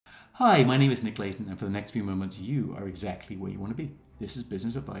Hi, my name is Nick Layton, and for the next few moments, you are exactly where you want to be. This is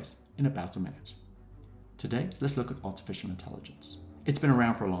business advice in about a minute. Today, let's look at artificial intelligence. It's been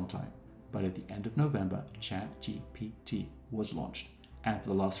around for a long time, but at the end of November, ChatGPT was launched, and for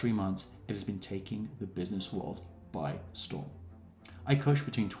the last 3 months, it has been taking the business world by storm. I coach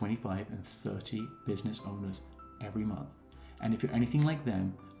between 25 and 30 business owners every month, and if you're anything like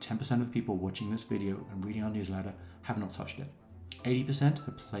them, 10% of the people watching this video and reading our newsletter have not touched it. 80%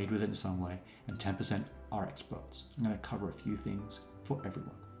 have played with it in some way, and 10% are experts. I'm going to cover a few things for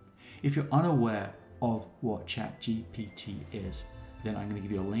everyone. If you're unaware of what ChatGPT is, then I'm going to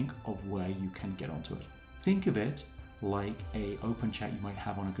give you a link of where you can get onto it. Think of it like an open chat you might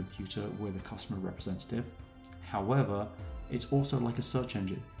have on a computer with a customer representative. However, it's also like a search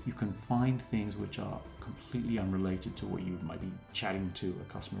engine. You can find things which are completely unrelated to what you might be chatting to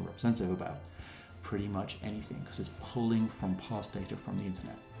a customer representative about. Pretty much anything, because it's pulling from past data from the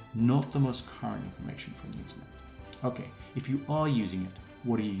internet, not the most current information from the internet. Okay, if you are using it,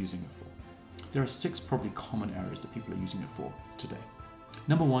 what are you using it for? There are 6 probably common areas that people are using it for today.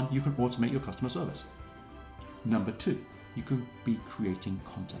 Number 1, you can automate your customer service. Number 2, you can be creating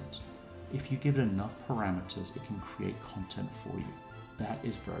content. If you give it enough parameters, it can create content for you. That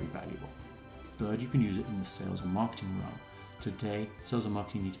is very valuable. Third, you can use it in the sales and marketing realm. Today, sales and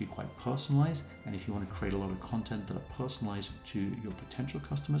marketing need to be quite personalized, and if you want to create a lot of content that are personalized to your potential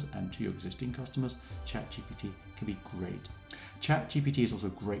customers and to your existing customers, ChatGPT can be great. ChatGPT is also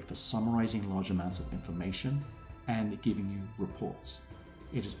great for summarizing large amounts of information and giving you reports.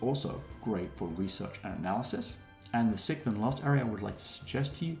 It is also great for research and analysis. And the 6th and last area I would like to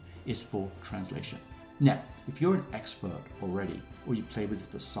suggest to you is for translation. Now, if you're an expert already, or you play with it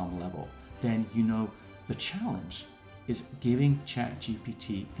to some level, then you know the challenge is giving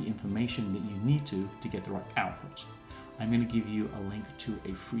ChatGPT the information that you need to get the right output. I'm going to give you a link to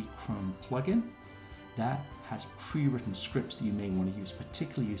a free Chrome plugin that has pre-written scripts that you may want to use,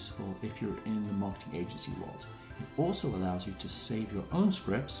 particularly useful if you're in the marketing agency world. It also allows you to save your own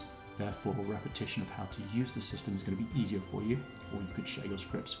scripts, therefore repetition of how to use the system is going to be easier for you, or you could share your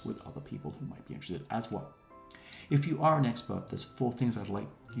scripts with other people who might be interested as well. If you are an expert, there's 4 things I'd like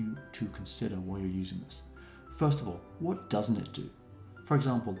you to consider while you're using this. First of all, what doesn't it do? For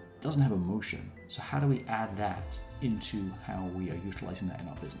example, it doesn't have emotion, so how do we add that into how we are utilizing that in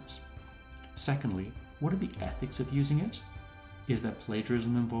our business? Secondly, what are the ethics of using it? Is there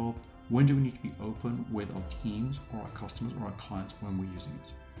plagiarism involved? When do we need to be open with our teams or our customers or our clients when we're using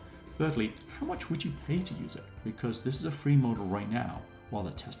it? Thirdly, how much would you pay to use it? Because this is a free model right now while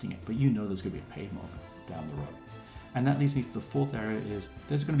they're testing it, but you know there's going to be a paid model down the road. And that leads me to the 4th area is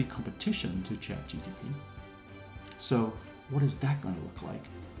there's going to be competition to ChatGPT. So what is that going to look like,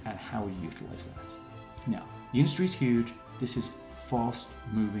 and how would you utilize that? Now, the industry is huge. This is a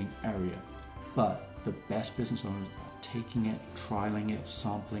fast-moving area, but the best business owners are taking it, trialing it,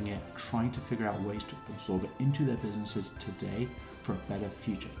 sampling it, trying to figure out ways to absorb it into their businesses today for a better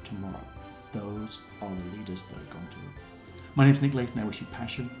future tomorrow. Those are the leaders that are going to. My name is Nick Layton. I wish you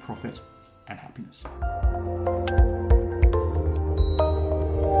passion, profit, and happiness.